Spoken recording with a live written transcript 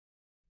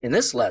In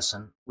this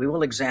lesson, we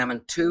will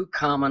examine two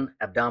common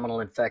abdominal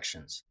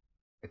infections,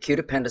 acute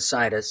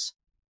appendicitis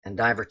and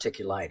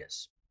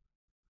diverticulitis.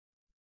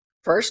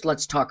 First,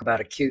 let's talk about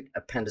acute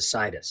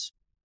appendicitis.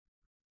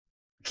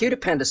 Acute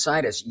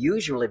appendicitis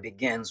usually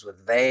begins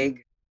with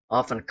vague,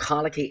 often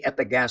colicky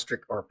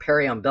epigastric or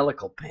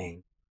periumbilical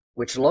pain,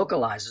 which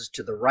localizes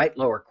to the right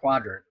lower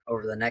quadrant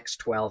over the next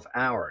 12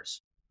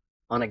 hours.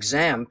 On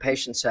exam,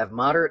 patients have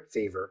moderate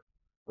fever,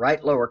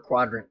 right lower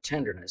quadrant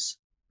tenderness,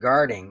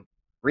 guarding,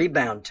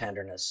 rebound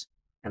tenderness,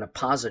 and a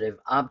positive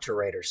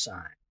obturator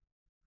sign.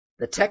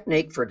 The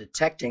technique for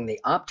detecting the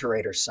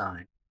obturator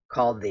sign,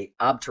 called the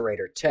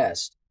Obturator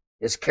test,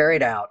 is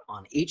carried out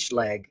on each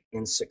leg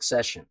in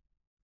succession.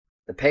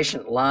 The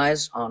patient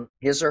lies on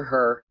his or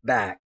her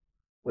back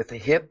with the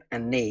hip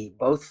and knee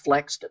both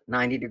flexed at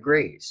 90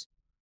 degrees.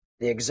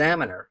 The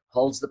examiner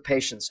holds the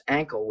patient's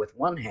ankle with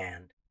one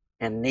hand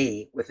and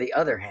knee with the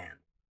other hand.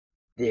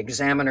 The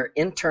examiner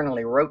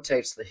internally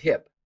rotates the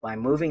hip by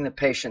moving the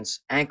patient's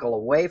ankle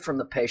away from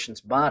the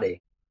patient's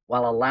body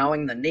while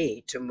allowing the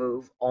knee to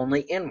move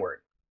only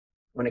inward.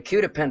 When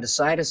acute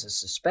appendicitis is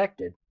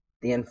suspected,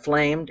 the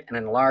inflamed and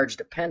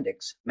enlarged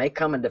appendix may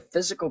come into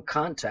physical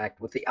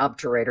contact with the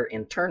obturator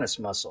internus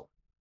muscle,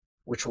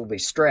 which will be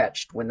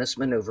stretched when this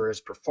maneuver is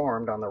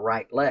performed on the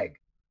right leg.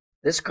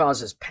 This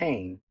causes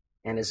pain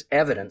and is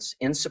evidence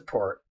in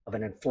support of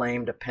an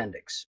inflamed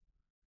appendix.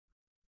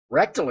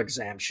 Rectal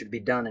exams should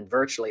be done in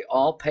virtually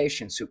all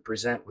patients who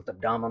present with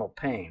abdominal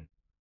pain,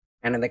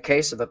 and in the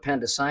case of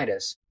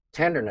appendicitis,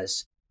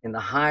 tenderness in the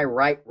high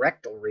right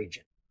rectal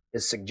region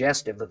is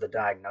suggestive of the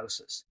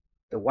diagnosis.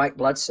 The white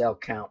blood cell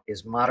count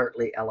is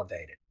moderately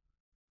elevated.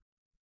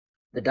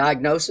 The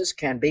diagnosis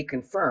can be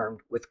confirmed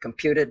with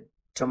computed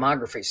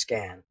tomography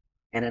scan,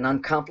 and in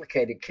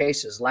uncomplicated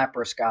cases,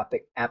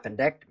 laparoscopic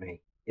appendectomy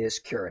is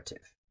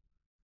curative.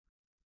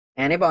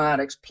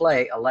 Antibiotics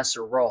play a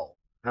lesser role,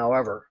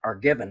 however, are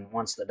given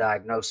once the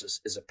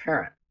diagnosis is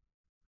apparent.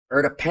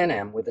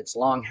 Ertapenem, with its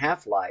long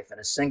half-life and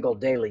a single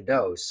daily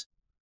dose,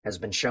 has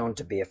been shown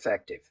to be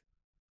effective.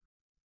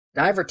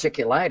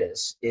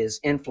 Diverticulitis is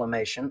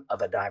inflammation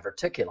of a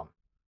diverticulum.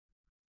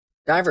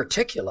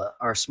 Diverticula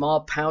are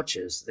small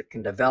pouches that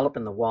can develop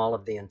in the wall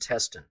of the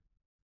intestine.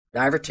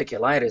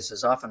 Diverticulitis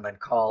has often been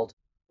called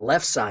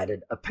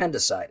left-sided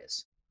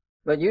appendicitis,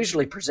 but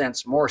usually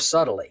presents more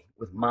subtly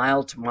with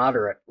mild to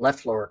moderate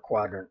left lower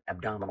quadrant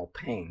abdominal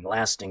pain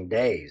lasting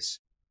days.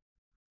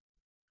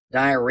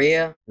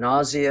 Diarrhea,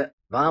 nausea,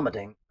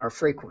 vomiting are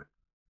frequent.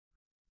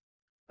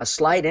 A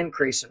slight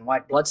increase in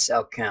white blood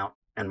cell count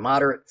and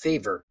moderate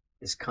fever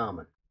is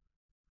common.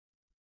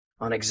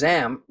 On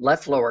exam,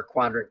 left lower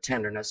quadrant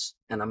tenderness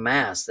and a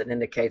mass that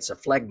indicates a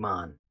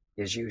phlegmon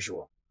is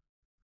usual.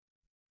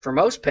 For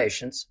most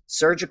patients,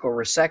 surgical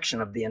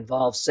resection of the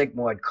involved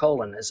sigmoid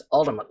colon is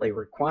ultimately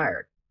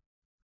required.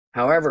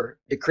 However,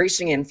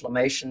 decreasing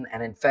inflammation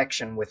and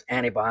infection with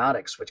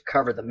antibiotics which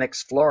cover the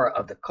mixed flora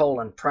of the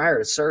colon prior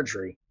to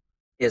surgery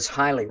is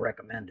highly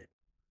recommended.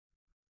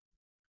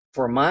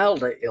 For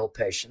mildly ill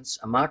patients,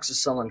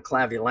 amoxicillin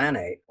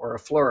clavulanate or a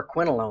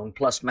fluoroquinolone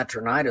plus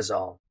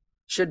metronidazole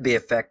should be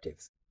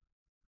effective.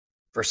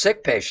 For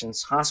sick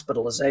patients,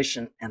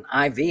 hospitalization and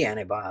IV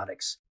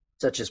antibiotics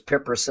such as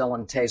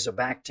piperacillin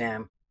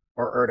tazobactam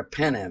or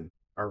ertapenem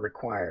are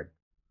required.